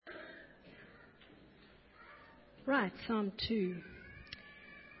Right, Psalm 2.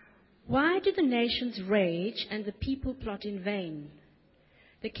 Why do the nations rage and the people plot in vain?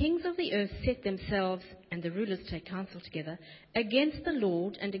 The kings of the earth set themselves, and the rulers take counsel together, against the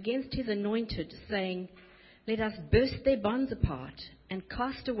Lord and against his anointed, saying, Let us burst their bonds apart and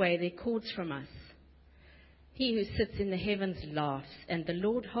cast away their cords from us. He who sits in the heavens laughs, and the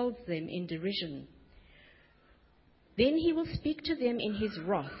Lord holds them in derision. Then he will speak to them in his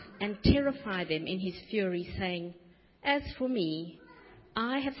wrath and terrify them in his fury, saying, As for me,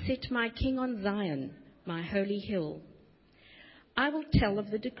 I have set my king on Zion, my holy hill. I will tell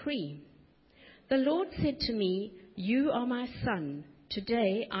of the decree. The Lord said to me, You are my son.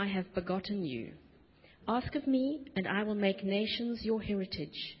 Today I have begotten you. Ask of me, and I will make nations your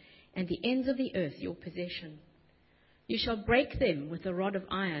heritage, and the ends of the earth your possession. You shall break them with a rod of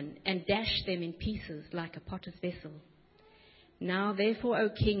iron, and dash them in pieces like a potter's vessel. Now therefore, O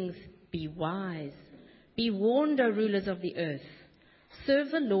kings, be wise. Be warned, O rulers of the earth.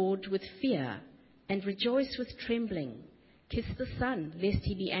 Serve the Lord with fear, and rejoice with trembling. Kiss the Son, lest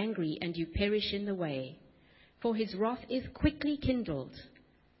he be angry, and you perish in the way. For his wrath is quickly kindled.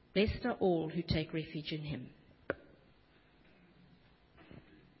 Blessed are all who take refuge in him.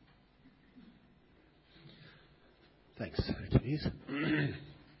 Thanks, Denise.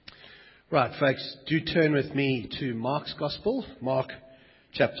 Right, folks, do turn with me to Mark's Gospel, Mark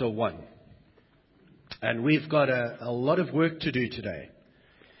chapter 1. And we've got a lot of work to do today.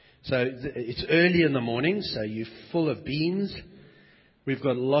 So it's early in the morning, so you're full of beans. We've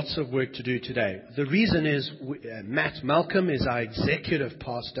got lots of work to do today. The reason is Matt Malcolm is our executive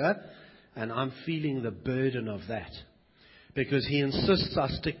pastor, and I'm feeling the burden of that because he insists I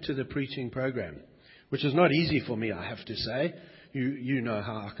stick to the preaching program, which is not easy for me, I have to say. You know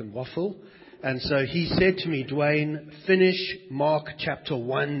how I can waffle. And so he said to me, Duane, finish Mark chapter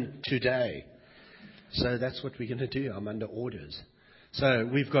 1 today. So that's what we're going to do. I'm under orders. So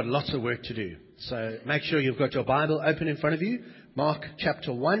we've got lots of work to do. So make sure you've got your Bible open in front of you, Mark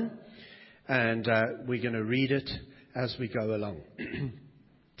chapter 1, and we're going to read it as we go along.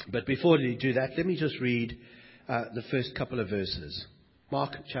 But before we do that, let me just read the first couple of verses.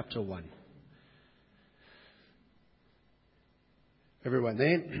 Mark chapter 1. Everyone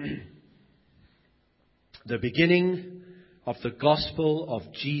there? The beginning of the gospel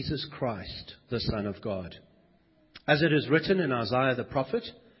of Jesus Christ, the Son of God. As it is written in Isaiah the prophet,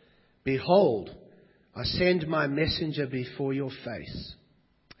 Behold, I send my messenger before your face,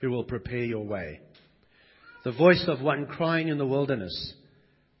 who will prepare your way. The voice of one crying in the wilderness,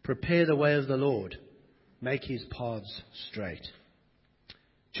 Prepare the way of the Lord, make his paths straight.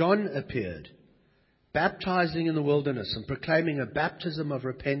 John appeared, baptizing in the wilderness and proclaiming a baptism of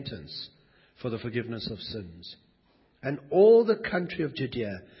repentance for the forgiveness of sins. And all the country of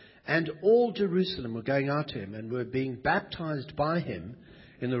Judea and all Jerusalem were going out to him and were being baptized by him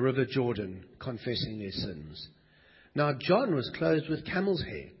in the river Jordan, confessing their sins. Now John was clothed with camel's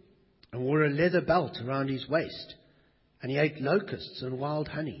hair and wore a leather belt around his waist, and he ate locusts and wild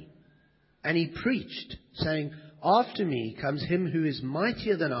honey. And he preached, saying, After me comes him who is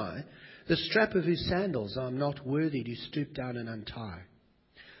mightier than I, the strap of whose sandals I am not worthy to stoop down and untie.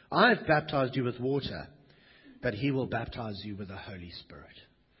 I have baptized you with water, but he will baptize you with the Holy Spirit.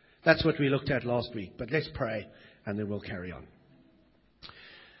 That's what we looked at last week, but let's pray and then we'll carry on.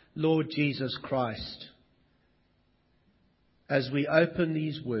 Lord Jesus Christ, as we open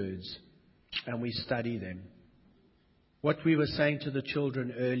these words and we study them, what we were saying to the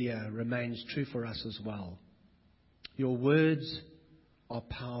children earlier remains true for us as well. Your words are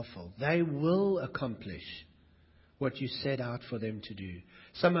powerful. They will accomplish what you set out for them to do.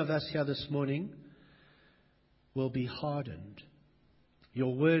 Some of us here this morning will be hardened.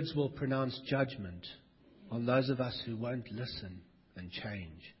 Your words will pronounce judgment on those of us who won't listen and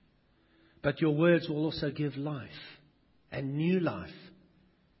change. But your words will also give life and new life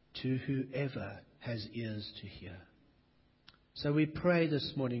to whoever has ears to hear. So we pray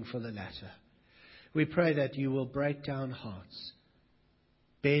this morning for the latter. We pray that you will break down hearts,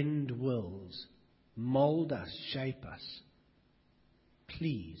 bend wills, mold us, shape us.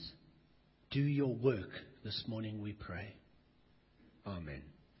 Please do your work this morning, we pray. Amen.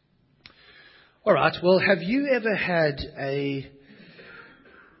 All right, well, have you ever had a...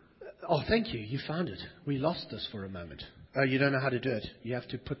 Oh, thank you. You found it. We lost this for a moment. Oh, you don't know how to do it. You have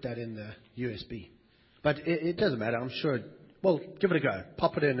to put that in the USB. But it doesn't matter. I'm sure. Well, give it a go.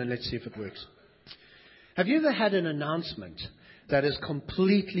 Pop it in and let's see if it works. Have you ever had an announcement that has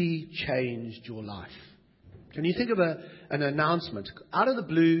completely changed your life? Can you think of an announcement out of the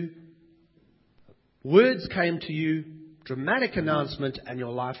blue? Words came to you, dramatic announcement, and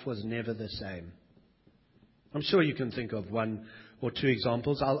your life was never the same. I'm sure you can think of one or two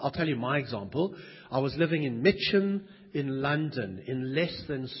examples. I'll tell you my example. I was living in Mitcham in London in less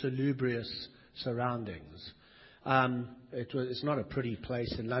than salubrious surroundings. It's not a pretty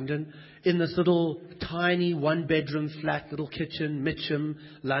place in London. In this little tiny one-bedroom flat, little kitchen, Mitcham,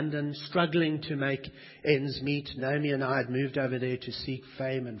 London, struggling to make ends meet. Naomi and I had moved over there to seek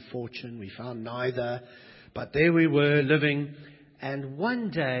fame and fortune. We found neither. But there we were living. And one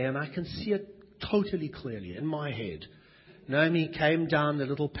day, and I can see it totally clearly in my head, Naomi came down the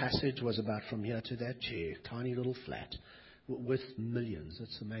little passage, was about from here to that chair, tiny little flat, with millions.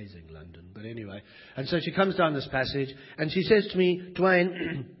 It's amazing, London. But anyway, and so she comes down this passage, and she says to me,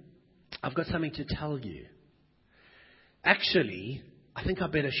 Duane, I've got something to tell you. Actually, I think I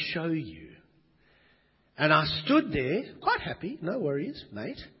better show you. And I stood there, quite happy, no worries,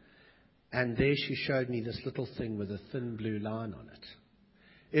 mate. And there she showed me this little thing with a thin blue line on it.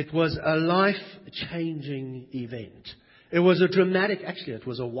 It was a life-changing event. It was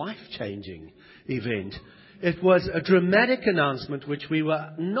a wife-changing event. It was a dramatic announcement which we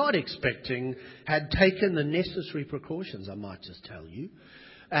were not expecting, had taken the necessary precautions, I might just tell you.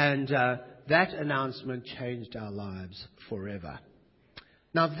 And that announcement changed our lives forever.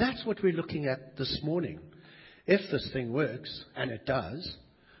 Now that's what we're looking at this morning. If this thing works, and it does,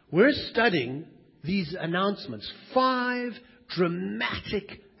 we're studying these announcements. 5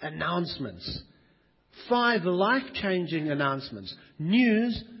 dramatic announcements. 5 life-changing announcements.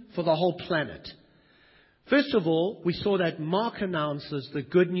 News for the whole planet. First of all, we saw that Mark announces the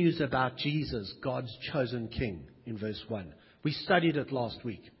good news about Jesus, God's chosen King, in verse 1. We studied it last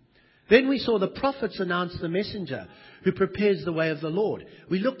week. Then we saw the prophets announce the messenger who prepares the way of the Lord.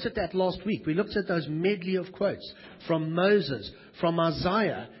 We looked at that last week. We looked at those medley of quotes from Moses, from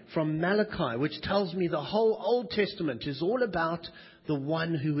Isaiah, from Malachi, which tells me the whole Old Testament is all about the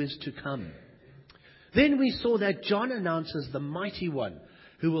one who is to come. Then we saw that John announces the mighty one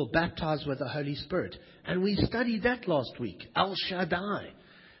who will baptize with the Holy Spirit. And we studied that last week. El Shaddai,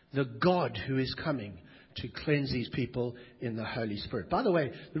 the God who is coming to cleanse these people in the Holy Spirit. By the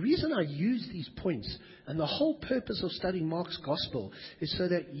way, the reason I use these points and the whole purpose of studying Mark's Gospel is so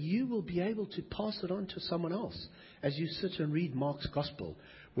that you will be able to pass it on to someone else as you sit and read Mark's Gospel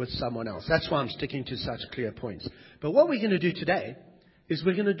with someone else. That's why I'm sticking to such clear points. But what we're going to do today is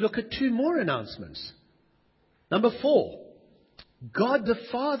we're going to look at 2 more announcements. Number 4, God the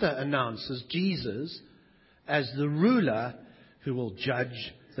Father announces Jesus as the ruler who will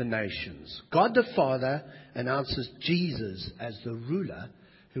judge the nations. God the Father announces Jesus as the ruler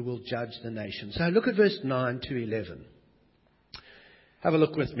who will judge the nations. So look at verse 9 to 11. Have a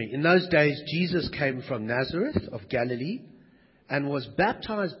look with me. In those days, Jesus came from Nazareth of Galilee and was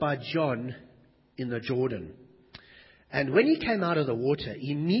baptized by John in the Jordan. And when he came out of the water,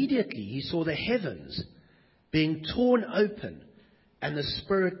 immediately he saw the heavens being torn open and the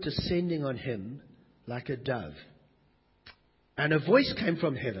Spirit descending on him like a dove. And a voice came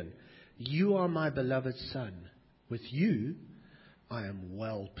from heaven, "You are my beloved Son. With you I am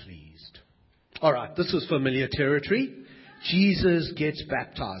well pleased." All right, this is familiar territory. Jesus gets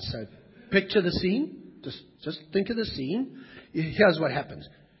baptized. So picture the scene. Just think of the scene. Here's what happens.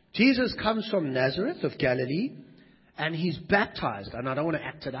 Jesus comes from Nazareth of Galilee, and he's baptized. And I don't want to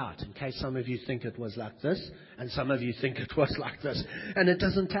act it out in case some of you think it was like this, and some of you think it was like this. And it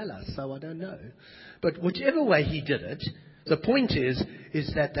doesn't tell us, so I don't know. But whichever way he did it, the point is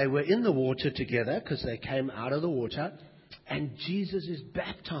that they were in the water together because they came out of the water, and Jesus is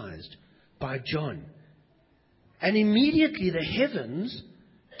baptized by John. And immediately the heavens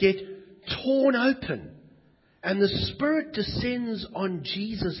get torn open, and the Spirit descends on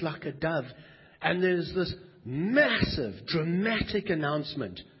Jesus like a dove, and there's this massive, dramatic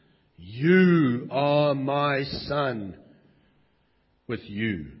announcement. "You are my Son. With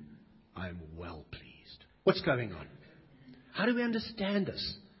you I am well pleased." What's going on? How do we understand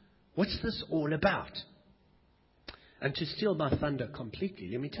this? What's this all about? And to steal my thunder completely,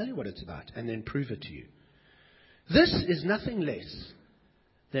 let me tell you what it's about and then prove it to you. This is nothing less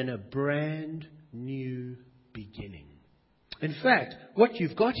than a brand new beginning. In fact, what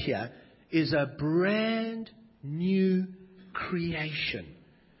you've got here is a brand new creation.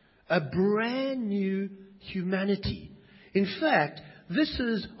 A brand new humanity. In fact, this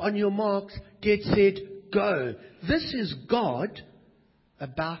is on your marks, get set, go. This is God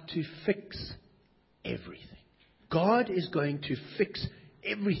about to fix everything. God is going to fix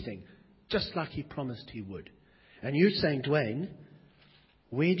everything, just like he promised he would. And you're saying, Duane,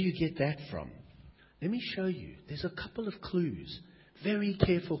 where do you get that from? Let me show you. There's a couple of clues, very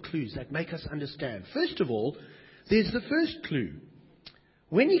careful clues that make us understand. First of all, there's the first clue.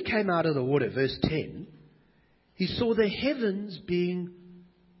 When he came out of the water, verse 10, he saw the heavens being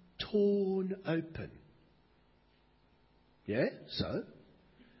torn open. Yeah? So?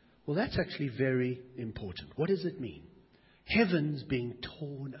 Well, that's actually very important. What does it mean? Heavens being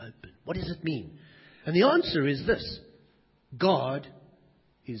torn open. What does it mean? And the answer is this. God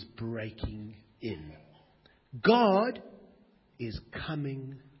is breaking in. God is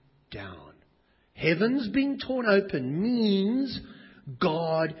coming down. Heavens being torn open means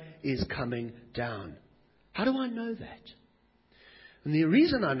God is coming down. How do I know that? And the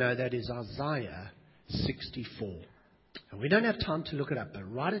reason I know that is Isaiah 64. And we don't have time to look it up, but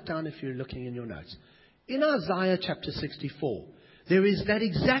write it down if you're looking in your notes. In Isaiah chapter 64, there is that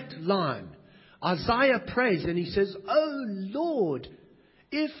exact line. Isaiah prays and he says, "Oh Lord,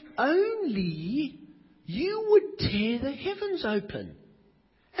 if only you would tear the heavens open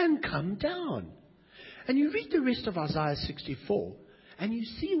and come down." And you read the rest of Isaiah 64 and you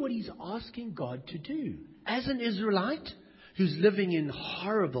see what he's asking God to do. As an Israelite who's living in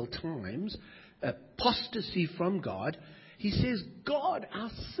horrible times, apostasy from God, he says, "God, our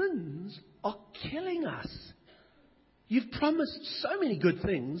sins are killing us. You've promised so many good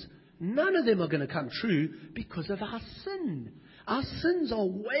things. None of them are going to come true because of our sin. Our sins are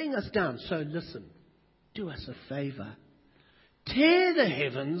weighing us down. So listen, do us a favor. Tear the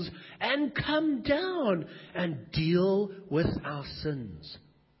heavens and come down and deal with our sins.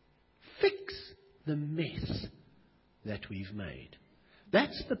 Fix the mess that we've made."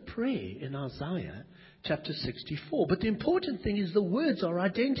 That's the prayer in Isaiah chapter 64. But the important thing is the words are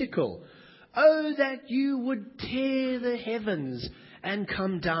identical. "Oh, that you would tear the heavens and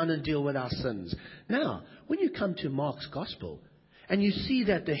come down and deal with our sins." Now, when you come to Mark's Gospel and you see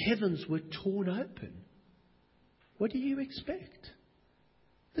that the heavens were torn open, what do you expect?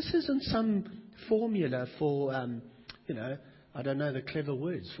 This isn't some formula for, I don't know the clever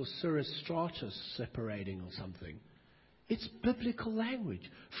words, for cirrus stratus separating or something. It's biblical language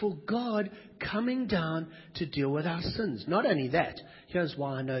for God coming down to deal with our sins. Not only that, here's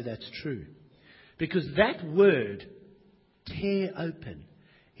why I know that's true. Because that word, tear open,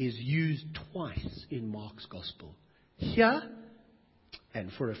 is used twice in Mark's Gospel. Here,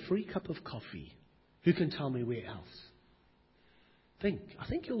 and for a free cup of coffee. Who can tell me where else? I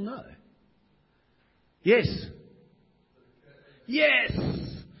think you'll know. Yes. Yes.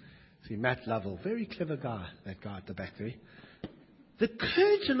 See, Matt Lovell, very clever guy, that guy at the back there. The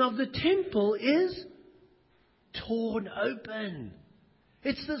curtain of the temple is torn open.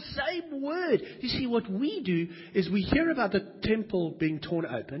 It's the same word. You see, what we do is we hear about the temple being torn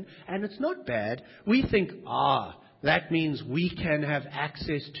open, and it's not bad. We think, that means we can have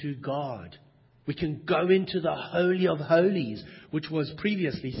access to God. We can go into the Holy of Holies, which was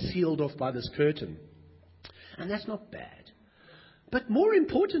previously sealed off by this curtain. And that's not bad. But more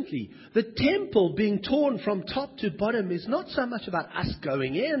importantly, the temple being torn from top to bottom is not so much about us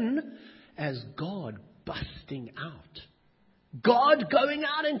going in as God busting out. God going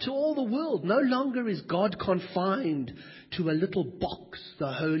out into all the world. No longer is God confined to a little box,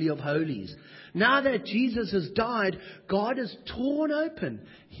 the Holy of Holies. Now that Jesus has died, God is torn open.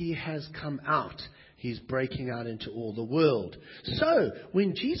 He has come out. He's breaking out into all the world. So,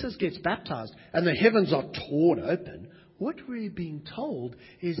 when Jesus gets baptized and the heavens are torn open, what we're being told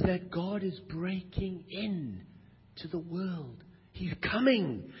is that God is breaking in to the world. He's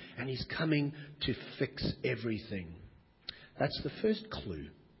coming, and He's coming to fix everything. That's the first clue.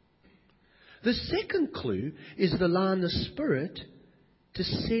 The second clue is the line, the Spirit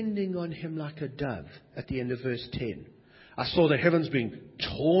descending on Him like a dove, at the end of verse 10. I saw the heavens being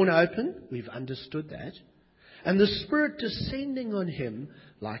torn open. We've understood that. And the Spirit descending on Him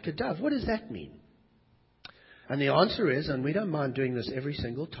like a dove. What does that mean? And the answer is, and we don't mind doing this every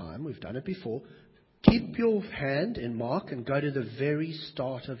single time, we've done it before, keep your hand in Mark and go to the very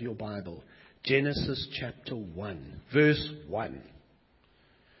start of your Bible. Genesis chapter 1, verse 1.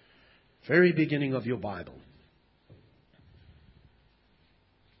 Very beginning of your Bible.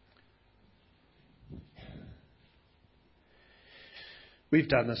 We've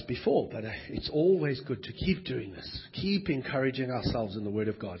done this before, but it's always good to keep doing this. Keep encouraging ourselves in the Word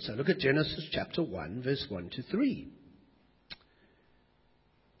of God. So look at Genesis chapter 1, verse 1 to 3.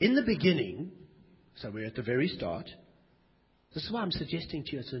 In the beginning, so we're at the very start. This is why I'm suggesting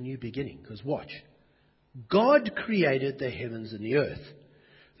to you it's a new beginning, because watch. God created the heavens and the earth.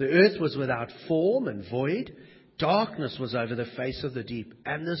 The earth was without form and void. Darkness was over the face of the deep.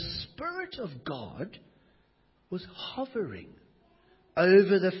 And the Spirit of God was hovering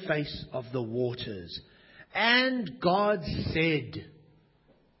over the face of the waters. And God said.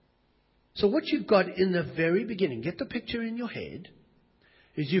 So what you've got in the very beginning, get the picture in your head,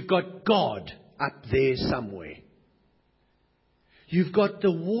 is you've got God up there somewhere. you've got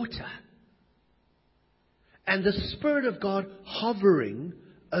the water and the Spirit of God hovering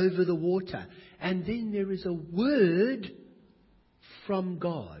over the water. And then there is a word from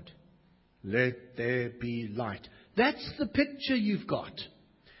God. Let there be light. That's the picture you've got.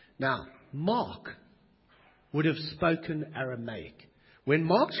 Now, Mark would have spoken Aramaic. When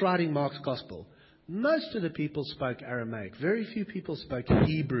Mark's writing Mark's Gospel, most of the people spoke Aramaic. Very few people spoke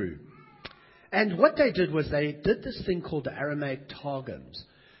Hebrew. And what they did was they did this thing called the Aramaic Targums.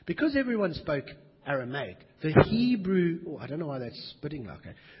 Because everyone spoke Aramaic, the Hebrew... Oh, I don't know why that's spitting like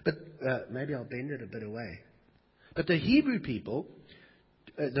that. But maybe I'll bend it a bit away. But the Hebrew people,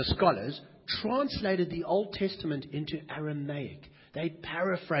 the scholars, translated the Old Testament into Aramaic. They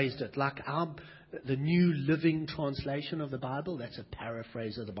paraphrased it like the New Living Translation of the Bible. That's a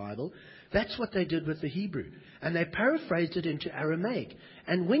paraphrase of the Bible. That's what they did with the Hebrew. And they paraphrased it into Aramaic.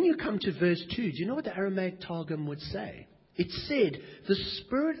 And when you come to verse 2, do you know what the Aramaic Targum would say? It said, the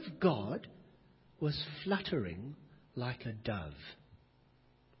Spirit of God was fluttering like a dove.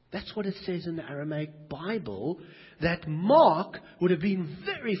 That's what it says in the Aramaic Bible that Mark would have been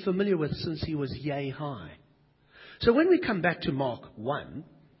very familiar with since he was yay high. So when we come back to Mark 1,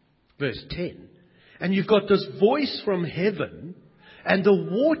 verse 10, and you've got this voice from heaven, and the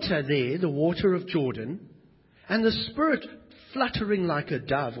water there, the water of Jordan, and the Spirit fluttering like a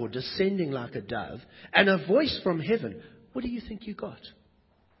dove or descending like a dove, and a voice from heaven, what do you think you got?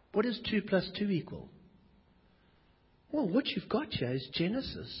 What does 2 plus 2 equal? Well, what you've got here is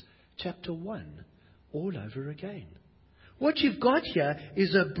Genesis chapter 1 all over again. What you've got here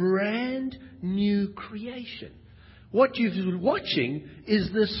is a brand new creation. What you've been watching is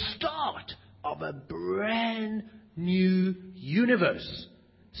the start of a brand new universe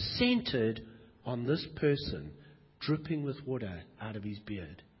centered on this person dripping with water out of his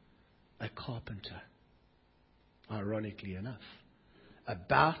beard. A carpenter, ironically enough,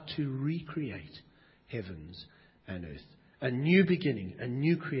 about to recreate heavens and earth. A new beginning, a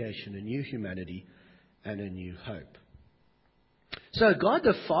new creation, a new humanity, and a new hope. So God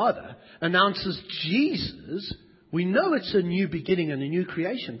the Father announces Jesus. We know it's a new beginning and a new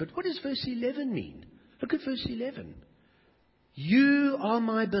creation, but what does verse 11 mean? Look at verse 11. You are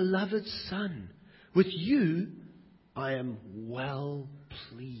my beloved Son. With you I am well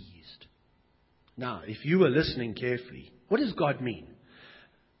pleased. Now, if you were listening carefully, what does God mean?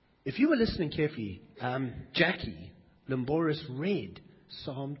 If you were listening carefully, Jackie Limboris read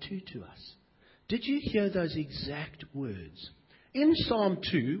Psalm 2 to us. Did you hear those exact words? In Psalm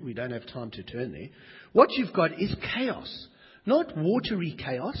 2, we don't have time to turn there, what you've got is chaos. Not watery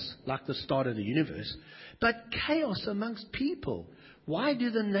chaos, like the start of the universe, but chaos amongst people. Why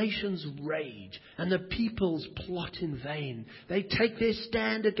do the nations rage and the peoples plot in vain? They take their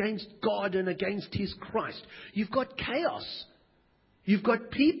stand against God and against His Christ. You've got chaos. You've got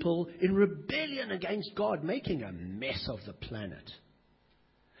people in rebellion against God making a mess of the planet.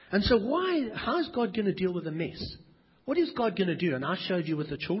 And so how's God going to deal with the mess? What is God going to do? And I showed you with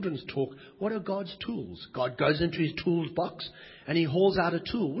the children's talk, what are God's tools? God goes into His tools box and He hauls out a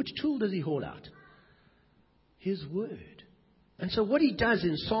tool. Which tool does He haul out? His Word. And so what He does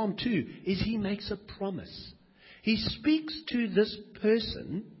in Psalm 2 is He makes a promise. He speaks to this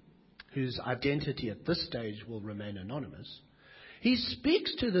person, whose identity at this stage will remain anonymous. He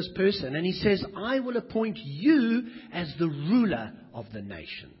speaks to this person and He says, I will appoint you as the ruler of the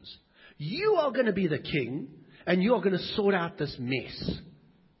nations. You are going to be the king and you are going to sort out this mess.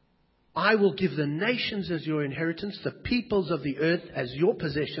 I will give the nations as your inheritance, the peoples of the earth as your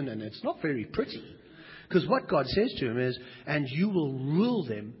possession. And it's not very pretty. Because what God says to him is, and you will rule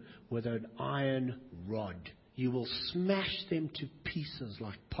them with an iron rod. You will smash them to pieces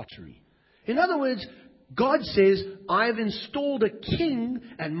like pottery. In other words, God says, I've installed a king,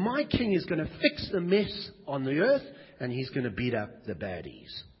 and my king is going to fix the mess on the earth, and he's going to beat up the baddies.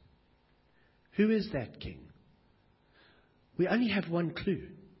 Who is that king? We only have one clue.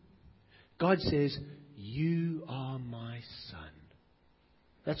 God says, you are my son.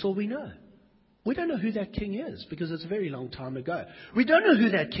 That's all we know. We don't know who that king is, because it's a very long time ago. We don't know who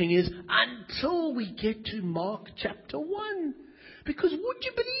that king is until we get to Mark chapter 1. Because would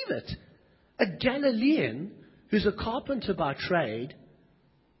you believe it? A Galilean, who's a carpenter by trade,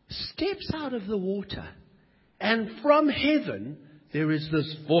 steps out of the water. And from heaven, there is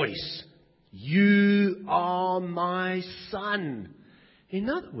this voice. You are my son. In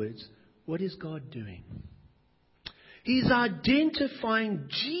other words, what is God doing? He's identifying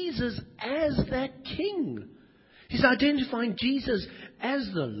Jesus as that king. He's identifying Jesus as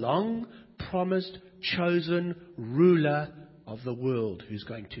the long-promised, chosen ruler of the world who's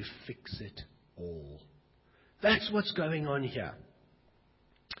going to fix it all. That's what's going on here.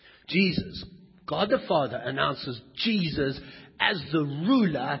 Jesus, God the Father, announces Jesus as the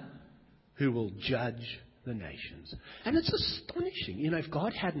ruler who will judge the nations. And it's astonishing. You know, if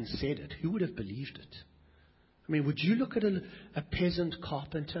God hadn't said it, who would have believed it? I mean, would you look at a peasant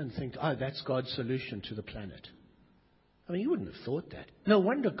carpenter and think, oh, that's God's solution to the planet? I mean, you wouldn't have thought that. No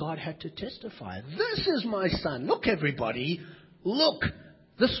wonder God had to testify. This is my son. Look, everybody. Look,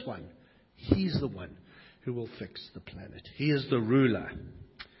 this one. He's the one who will fix the planet. He is the ruler.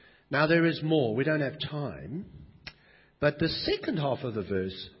 Now, there is more. We don't have time. But the second half of the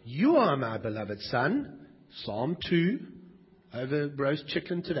verse, you are my beloved son, Psalm 2, over roast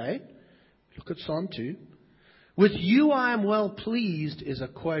chicken today. Look at Psalm 2. With you I am well pleased is a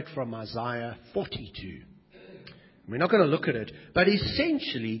quote from Isaiah 42. We're not going to look at it, but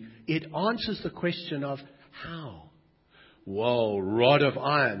essentially it answers the question of how. Whoa, rod of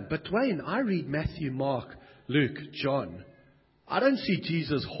iron. But Duane, I read Matthew, Mark, Luke, John. I don't see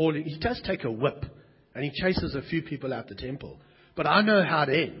Jesus hauling. He does take a whip and he chases a few people out the temple. But I know how it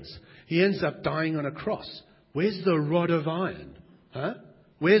ends. He ends up dying on a cross. Where's the rod of iron? Huh?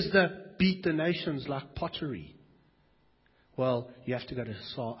 Where's the beat the nations like pottery? Well, you have to go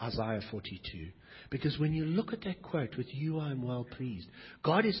to Isaiah 42. Because when you look at that quote, with you I am well pleased,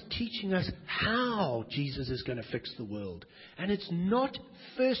 God is teaching us how Jesus is going to fix the world. And it's not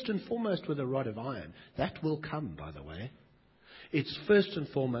first and foremost with a rod of iron. That will come, by the way. It's first and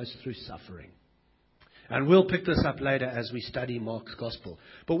foremost through suffering. And we'll pick this up later as we study Mark's Gospel.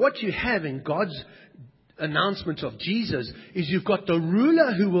 But what you have in God's announcement of Jesus is you've got the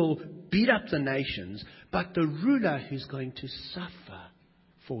ruler who will beat up the nations, but the ruler who's going to suffer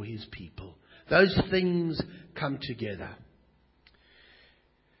for his people. Those things come together.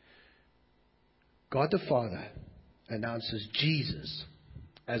 God the Father announces Jesus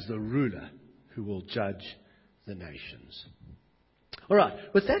as the ruler who will judge the nations. All right,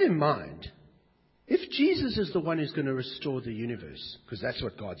 with that in mind, if Jesus is the one who's going to restore the universe, because that's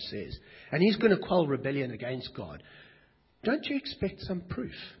what God says, and he's going to quell rebellion against God, don't you expect some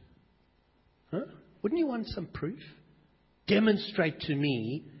proof? Huh? Wouldn't you want some proof? Demonstrate to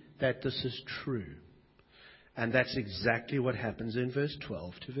me that this is true. And that's exactly what happens in verse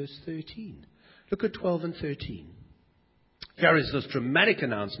 12 to verse 13. Look at 12 and 13. Here is this dramatic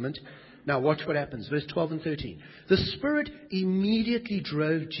announcement. Now watch what happens. Verse 12 and 13. The Spirit immediately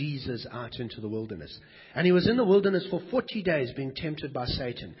drove Jesus out into the wilderness. And he was in the wilderness for 40 days being tempted by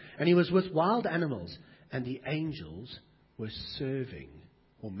Satan. And he was with wild animals. And the angels were serving,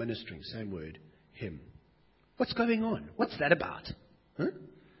 or ministering, same word, him. What's going on? What's that about? Huh?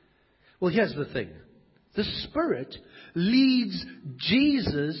 Well, here's the thing. The Spirit leads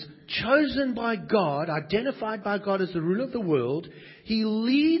Jesus, chosen by God, identified by God as the ruler of the world. He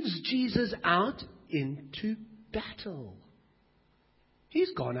leads Jesus out into battle.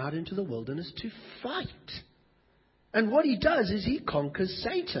 He's gone out into the wilderness to fight. And what he does is he conquers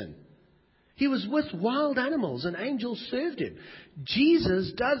Satan. He was with wild animals and angels served him.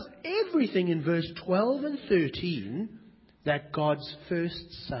 Jesus does everything in verse 12 and 13 that God's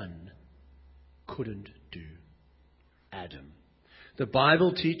first son couldn't do. Adam. The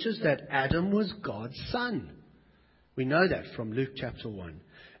Bible teaches that Adam was God's son. We know that from Luke chapter 1.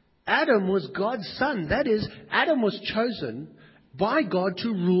 Adam was God's son. That is, Adam was chosen by God to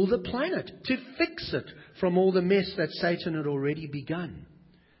rule the planet, to fix it from all the mess that Satan had already begun.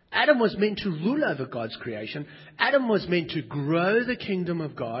 Adam was meant to rule over God's creation. Adam was meant to grow the kingdom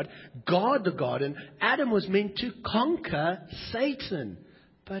of God, guard the garden. Adam was meant to conquer Satan.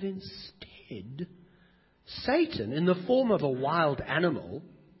 But instead, Satan, in the form of a wild animal,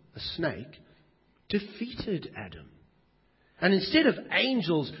 a snake, defeated Adam. And instead of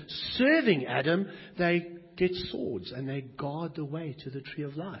angels serving Adam, they get swords and they guard the way to the tree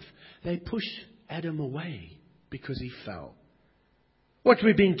of life. They push Adam away because he fell. What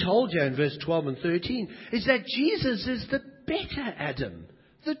we're being told here in verse 12 and 13 is that Jesus is the better Adam,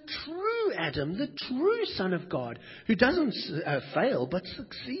 the true Adam, the true Son of God, who doesn't fail but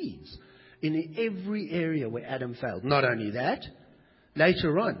succeeds in every area where Adam failed. Not only that,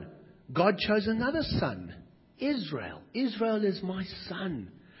 later on, God chose another son, Israel. Israel is my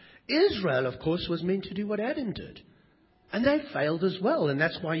son. Israel, of course, was meant to do what Adam did. And they failed as well. And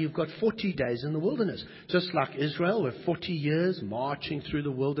that's why you've got 40 days in the wilderness. Just like Israel, with 40 years marching through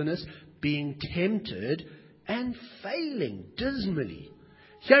the wilderness, being tempted and failing dismally.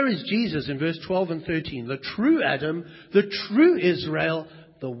 Here is Jesus in verse 12 and 13, the true Adam, the true Israel,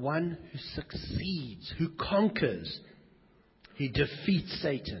 the one who succeeds, who conquers. He defeats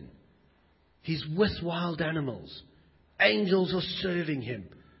Satan. He's with wild animals. Angels are serving him.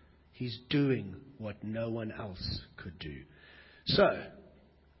 He's doing what no one else could do. So,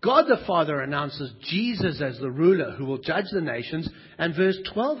 God the Father announces Jesus as the ruler who will judge the nations. And verse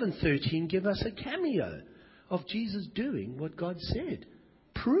 12 and 13 give us a cameo of Jesus doing what God said.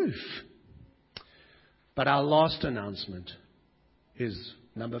 Proof. But our last announcement is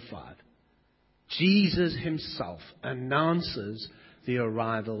number 5. Jesus himself announces the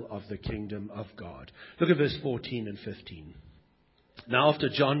arrival of the kingdom of God. Look at verse 14 and 15. Now after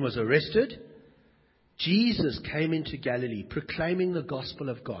John was arrested, Jesus came into Galilee proclaiming the gospel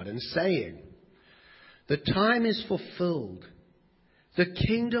of God and saying, "The time is fulfilled. The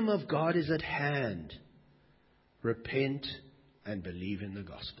kingdom of God is at hand. Repent and believe in the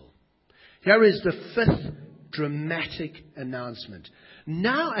gospel." Here is the 5th dramatic announcement.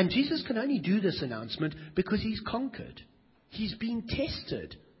 Now, and Jesus can only do this announcement because he's conquered. He's been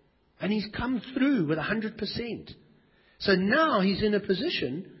tested. And he's come through with 100%. So now he's in a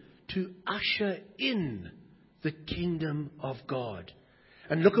position to usher in the kingdom of God.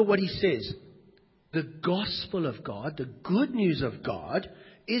 And look at what he says. The gospel of God, the good news of God,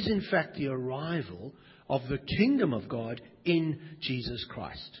 is in fact the arrival of the kingdom of God in Jesus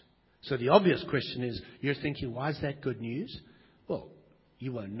Christ. So the obvious question is, you're thinking, why is that good news? Well,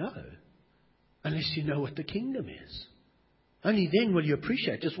 you won't know unless you know what the kingdom is. Only then will you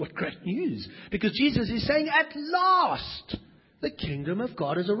appreciate just what great news. Because Jesus is saying, at last, the kingdom of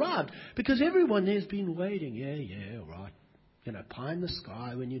God has arrived. Because everyone there has been waiting. Yeah, all right. Pie in the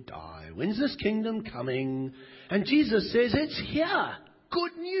sky when you die. When's this kingdom coming? And Jesus says, it's here.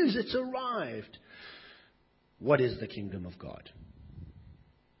 Good news, it's arrived. What is the kingdom of God?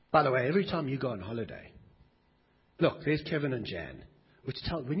 By the way, every time you go on holiday, look, there's Kevin and Jan.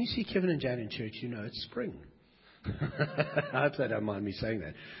 When you see Kevin and Jan in church, you know it's spring. I hope they don't mind me saying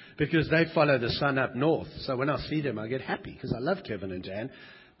that. Because they follow the sun up north. So when I see them, I get happy. Because I love Kevin and Jan.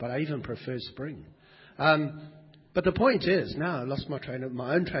 But I even prefer spring. But the point is, now I lost my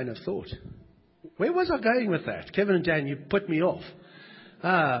own train of thought. Where was I going with that? Kevin and Jan, you put me off.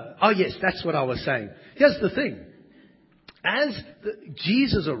 Yes, that's what I was saying. Here's the thing. As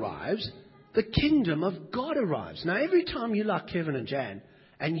Jesus arrives, the kingdom of God arrives. Now, every time you like Kevin and Jan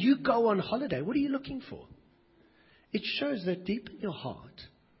and you go on holiday, what are you looking for? It shows that deep in your heart,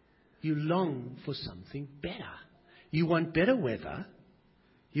 you long for something better. You want better weather.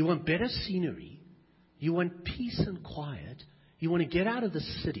 You want better scenery. You want peace and quiet. You want to get out of the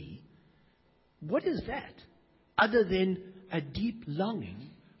city. What is that? Other than a deep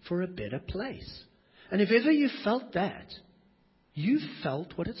longing for a better place. And if ever you felt that, you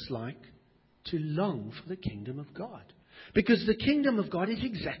felt what it's like to long for the kingdom of God. Because the kingdom of God is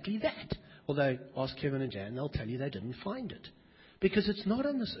exactly that. Although, ask Kevin and Jan, they'll tell you they didn't find it. Because it's not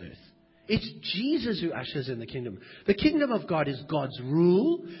on this earth. It's Jesus who ushers in the kingdom. The kingdom of God is God's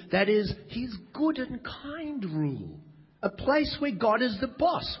rule. That is, His good and kind rule. A place where God is the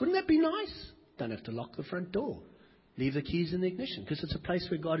boss. Wouldn't that be nice? Don't have to lock the front door. Leave the keys in the ignition because it's a place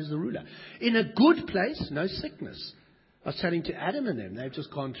where God is the ruler. In a good place, no sickness. I was chatting to Adam and them. They've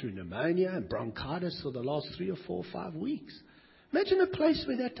just gone through pneumonia and bronchitis for the last 3 or 4 or 5 weeks. Imagine a place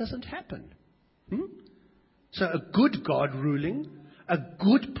where that doesn't happen. So a good God ruling, a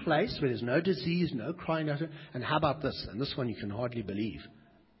good place where there's no disease, no crying out. And how about this? And this one you can hardly believe.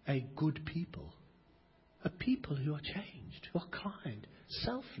 A good people. A people who are changed, who are kind,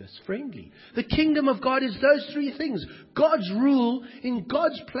 selfless, friendly. The kingdom of God is those 3 things. God's rule in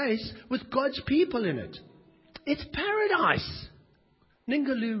God's place with God's people in it. It's paradise.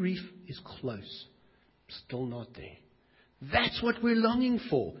 Ningaloo Reef is close. Still not there. That's what we're longing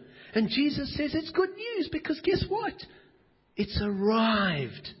for. And Jesus says it's good news because guess what? It's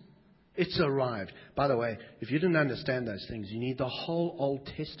arrived. It's arrived. By the way, if you didn't understand those things, you need the whole Old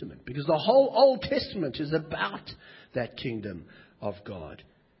Testament. Because the whole Old Testament is about that kingdom of God.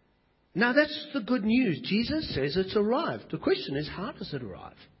 Now that's the good news. Jesus says it's arrived. The question is, how does it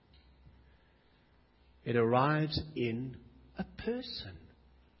arrive? It arrives in a person.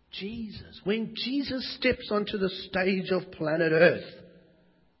 Jesus. When Jesus steps onto the stage of planet Earth,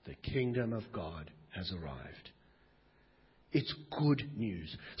 the kingdom of God has arrived. It's good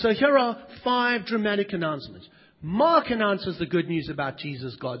news. So here are 5 dramatic announcements. Mark announces the good news about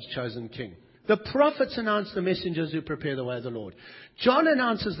Jesus, God's chosen king. The prophets announce the messengers who prepare the way of the Lord. John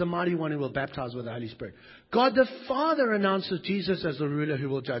announces the mighty one who will baptize with the Holy Spirit. God the Father announces Jesus as the ruler who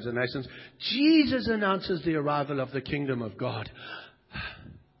will judge the nations. Jesus announces the arrival of the kingdom of God.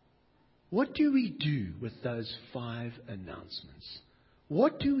 What do we do with those 5 announcements?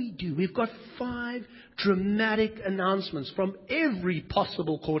 What do we do? We've got 5 dramatic announcements from every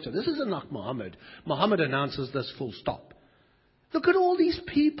possible quarter. This isn't like Muhammad. Muhammad announces this full stop. Look at all these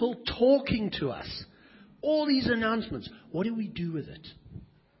people talking to us. All these announcements. What do we do with it?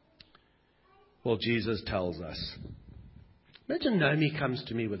 Well, Jesus tells us. Imagine Naomi comes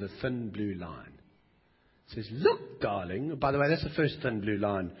to me with a thin blue line. Says, look, darling. By the way, that's the first thin blue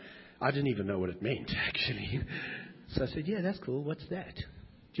line. I didn't even know what it meant, actually. So I said, yeah, that's cool. What's that? Do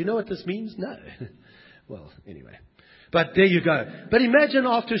you know what this means? No. Well, anyway. But there you go. But imagine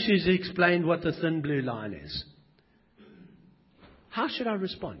after she's explained what the thin blue line is. How should I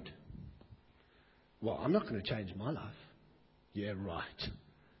respond? Well, I'm not going to change my life. Yeah, right.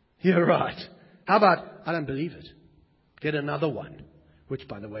 You're right. How about, I don't believe it. Get another one. Which,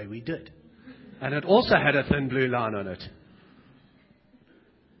 by the way, we did. And it also had a thin blue line on it.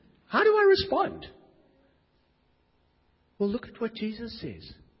 How do I respond? Well, look at what Jesus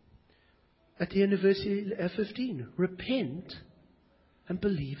says. At the end of verse 15. Repent and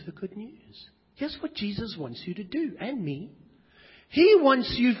believe the good news. Here's what Jesus wants you to do, and me. He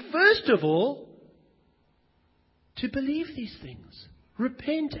wants you, first of all, to believe these things.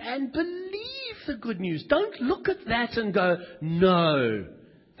 Repent and believe the good news. Don't look at that and go, no,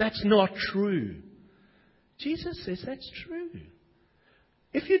 that's not true. Jesus says that's true.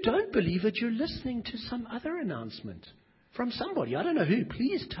 If you don't believe it, you're listening to some other announcement from somebody. I don't know who.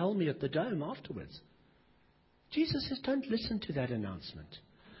 Please tell me at the dome afterwards. Jesus says don't listen to that announcement.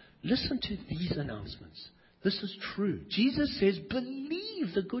 Listen to these announcements. This is true. Jesus says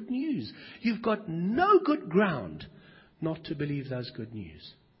believe the good news. You've got no good ground not to believe those good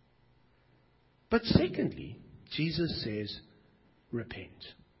news. But secondly, Jesus says, repent.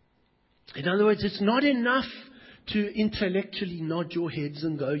 In other words, it's not enough to intellectually nod your heads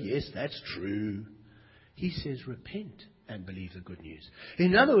and go, yes, that's true. He says, repent and believe the good news.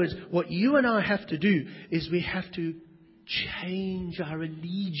 In other words, what you and I have to do is we have to change our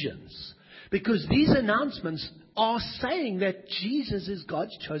allegiance. Because these announcements are saying that Jesus is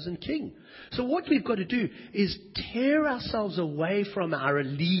God's chosen king. So what we've got to do is tear ourselves away from our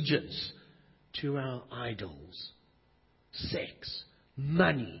allegiance to our idols. Sex,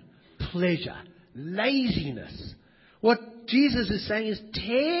 money, pleasure, laziness. What Jesus is saying is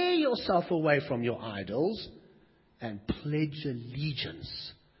tear yourself away from your idols and pledge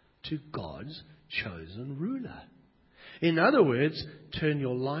allegiance to God's chosen ruler. In other words, turn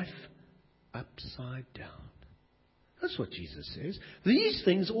your life upside down. That's what Jesus says. These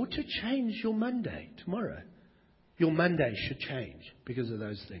things ought to change your Monday tomorrow. Your Monday should change because of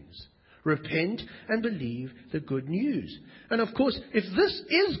those things. Repent and believe the good news. And of course, if this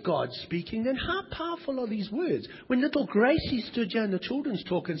is God speaking, then how powerful are these words? When little Gracie stood here in the children's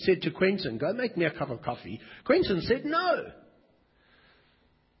talk and said to Quentin, go make me a cup of coffee, Quentin said no.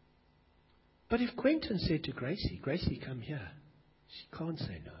 But if Quentin said to Gracie, Gracie, come here, she can't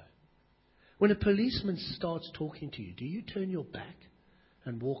say no. When a policeman starts talking to you, do you turn your back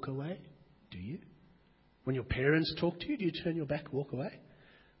and walk away? Do you? When your parents talk to you, do you turn your back and walk away?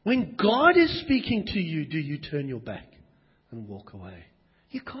 When God is speaking to you, do you turn your back and walk away?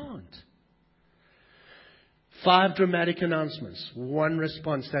 You can't. 5 dramatic announcements. One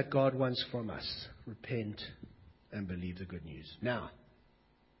response that God wants from us. Repent and believe the good news. Now,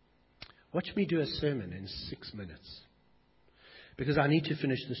 watch me do a sermon in 6 minutes. Because I need to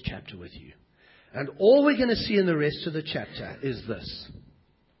finish this chapter with you. And all we're going to see in the rest of the chapter is this.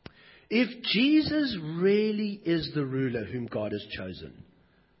 If Jesus really is the ruler whom God has chosen,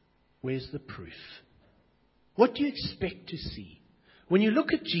 where's the proof? What do you expect to see? When you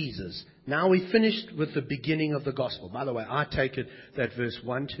look at Jesus, now we finished with the beginning of the gospel. By the way, I take it that verse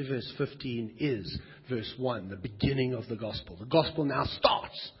 1 to verse 15 is verse 1, the beginning of the gospel. The gospel now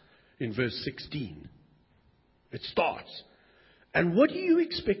starts in verse 16. It starts. And what do you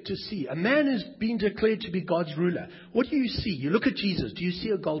expect to see? A man is being declared to be God's ruler. What do you see? You look at Jesus. Do you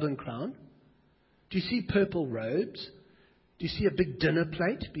see a golden crown? Do you see purple robes? Do you see a big dinner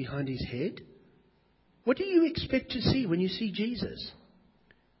plate behind his head? What do you expect to see when you see Jesus?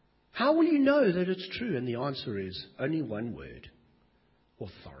 How will you know that it's true? And the answer is only one word: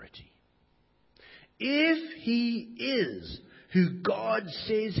 authority. If he is who God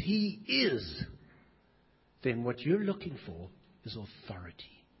says he is, then what you're looking for is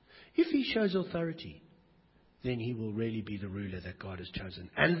authority. If he shows authority, then he will really be the ruler that God has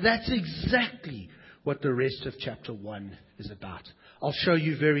chosen. And that's exactly what the rest of chapter 1 is about. I'll show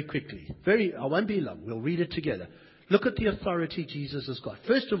you very quickly. I won't be long. We'll read it together. Look at the authority Jesus has got.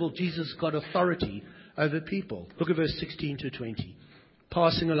 First of all, Jesus got authority over people. Look at verse 16 to 20.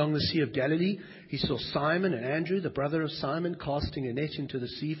 Passing along the Sea of Galilee, he saw Simon and Andrew, the brother of Simon, casting a net into the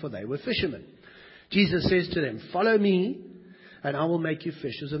sea, for they were fishermen. Jesus says to them, follow me, and I will make you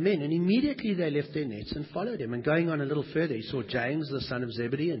fishers of men. And immediately they left their nets and followed him. And going on a little further, he saw James, the son of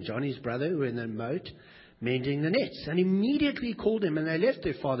Zebedee, and John, his brother, who were in the boat, mending the nets. And immediately he called him, and they left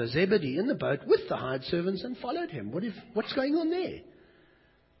their father Zebedee in the boat with the hired servants and followed him. What's going on there?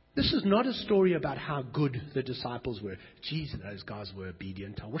 This is not a story about how good the disciples were. Geez, those guys were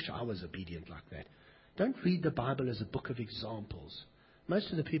obedient. I wish I was obedient like that. Don't read the Bible as a book of examples.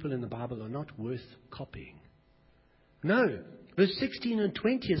 Most of the people in the Bible are not worth copying. No. Verse 16 and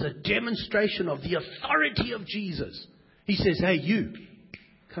 20 is a demonstration of the authority of Jesus. He says, hey, you,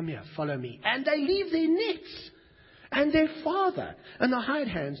 come here, follow me. And they leave their nets and their father and the hired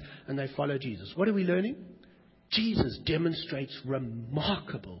hands, and they follow Jesus. What are we learning? Jesus demonstrates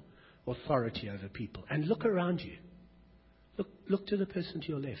remarkable authority over people. And look around you. Look to the person to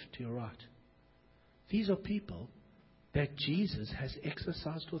your left, to your right. These are people that Jesus has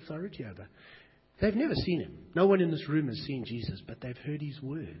exercised authority over. They've never seen him. No one in this room has seen Jesus, but they've heard his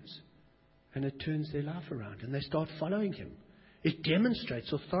words. And it turns their life around, and they start following him. It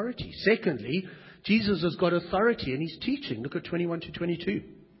demonstrates authority. Secondly, Jesus has got authority in his teaching. Look at 21 to 22.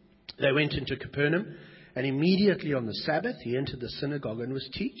 They went into Capernaum, and immediately on the Sabbath he entered the synagogue and was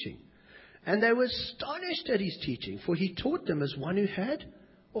teaching. And they were astonished at his teaching, for he taught them as one who had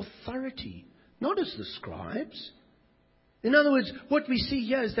authority, not as the scribes. In other words, what we see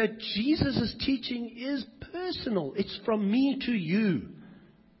here is that Jesus' teaching is personal. It's from me to you.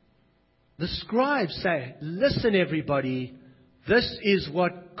 The scribes say, listen everybody, this is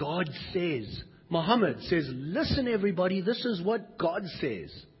what God says. Muhammad says, listen everybody, this is what God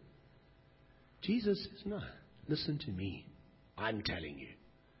says. Jesus says, no, listen to me. I'm telling you.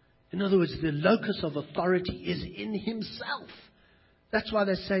 In other words, the locus of authority is in himself. That's why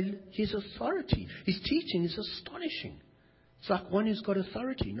they say his authority, his teaching is astonishing. It's like one who's got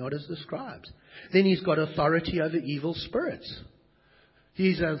authority, not as the scribes. Then he's got authority over evil spirits.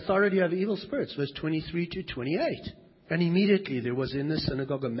 He's authority over evil spirits, verse 23 to 28. And immediately there was in the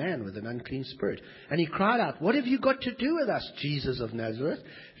synagogue a man with an unclean spirit. And he cried out, what have you got to do with us, Jesus of Nazareth?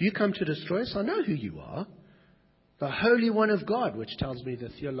 Have you come to destroy us? I know who you are. The Holy One of God, which tells me the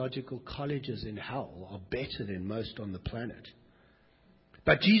theological colleges in hell are better than most on the planet.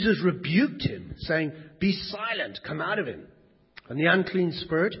 But Jesus rebuked him, saying, be silent, come out of him. And the unclean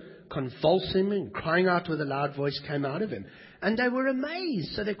spirit, convulsing and crying out with a loud voice, came out of him. And they were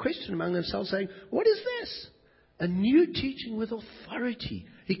amazed. So they questioned among themselves, saying, what is this? A new teaching with authority.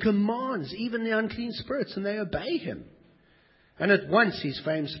 He commands even the unclean spirits, and they obey him. And at once his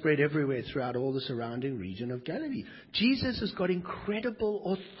fame spread everywhere throughout all the surrounding region of Galilee. Jesus has got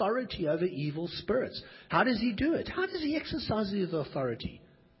incredible authority over evil spirits. How does he do it? How does he exercise his authority?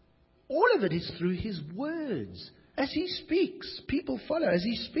 All of it is through his words. As he speaks, people follow. As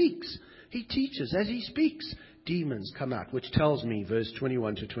he speaks, he teaches. As he speaks, demons come out, which tells me, verse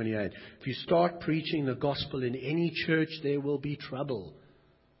 21 to 28, if you start preaching the gospel in any church, there will be trouble.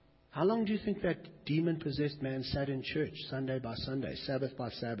 How long do you think that demon-possessed man sat in church, Sunday by Sunday, Sabbath by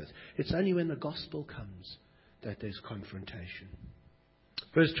Sabbath? It's only when the gospel comes that there's confrontation.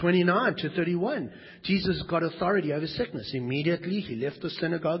 Verse 29 to 31, Jesus got authority over sickness. Immediately he left the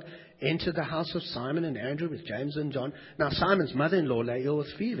synagogue, entered the house of Simon and Andrew with James and John. Now Simon's mother-in-law lay ill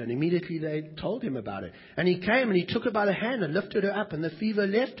with fever, and immediately they told him about it. And he came and he took her by the hand and lifted her up, and the fever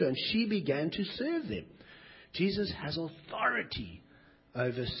left her, and she began to serve them. Jesus has authority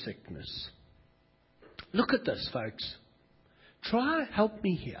over sickness. Look at this, folks. Help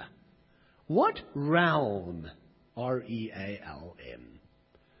me here. What realm, R-E-A-L-M,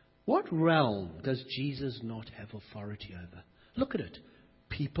 what realm does Jesus not have authority over? Look at it.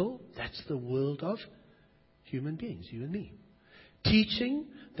 People, that's the world of human beings, you and me. Teaching,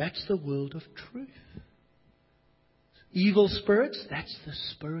 that's the world of truth. Evil spirits, that's the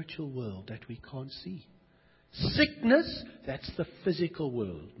spiritual world that we can't see. Sickness, that's the physical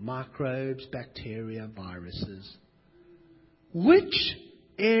world. Microbes, bacteria, viruses. Which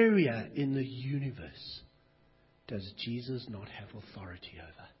area in the universe does Jesus not have authority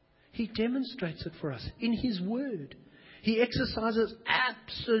over? He demonstrates it for us in his word. He exercises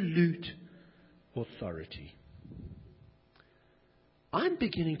absolute authority. I'm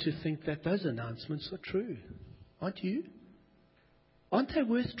beginning to think that those announcements are true. Aren't you? Aren't they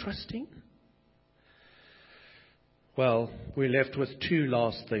worth trusting? Well, we're left with two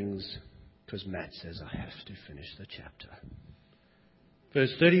last things because Matt says I have to finish the chapter.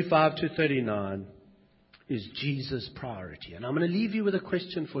 Verse 35 to 39 is Jesus' priority. And I'm going to leave you with a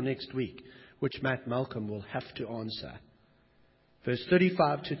question for next week, which Matt Malcolm will have to answer. Verse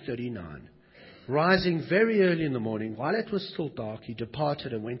 35 to 39. Rising very early in the morning, while it was still dark, he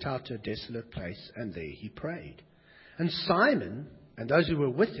departed and went out to a desolate place, and there he prayed. And Simon and those who were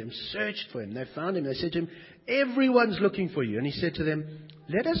with him searched for him. They found him. They said to him, everyone's looking for you. And he said to them,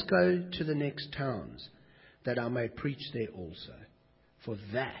 let us go to the next towns, that I may preach there also. For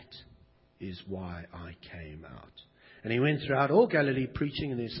that is why I came out. And he went throughout all Galilee,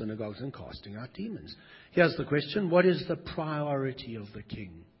 preaching in their synagogues and casting out demons. Here's the question: what is the priority of the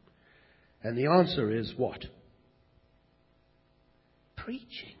king? And the answer is what?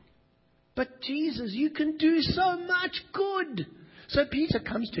 Preaching. But Jesus, you can do so much good. So Peter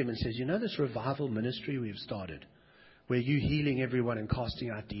comes to him and says, you know this revival ministry we've started, where you're healing everyone and casting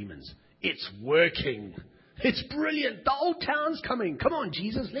out demons? It's working. It's brilliant. The whole town's coming. Come on,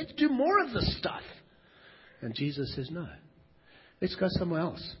 Jesus, let's do more of this stuff. And Jesus says, no, let's go somewhere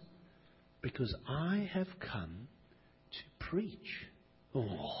else. Because I have come to preach.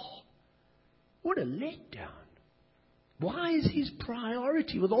 Oh, what a letdown. Why is his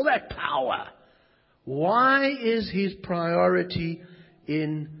priority with all that power? Why is his priority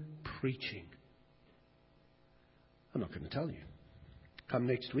in preaching? I'm not going to tell you. Come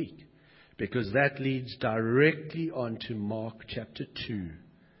next week. Because that leads directly on to Mark chapter 2,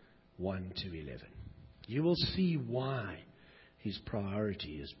 1 to 11. You will see why his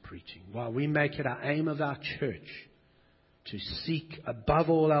priority is preaching. Why we make it our aim of our church to seek above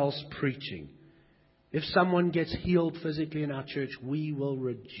all else preaching. If someone gets healed physically in our church, we will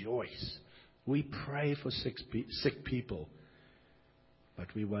rejoice. We pray for sick people,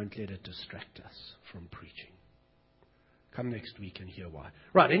 but we won't let it distract us from preaching. Come next week and hear why.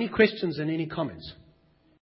 Right, any questions and any comments?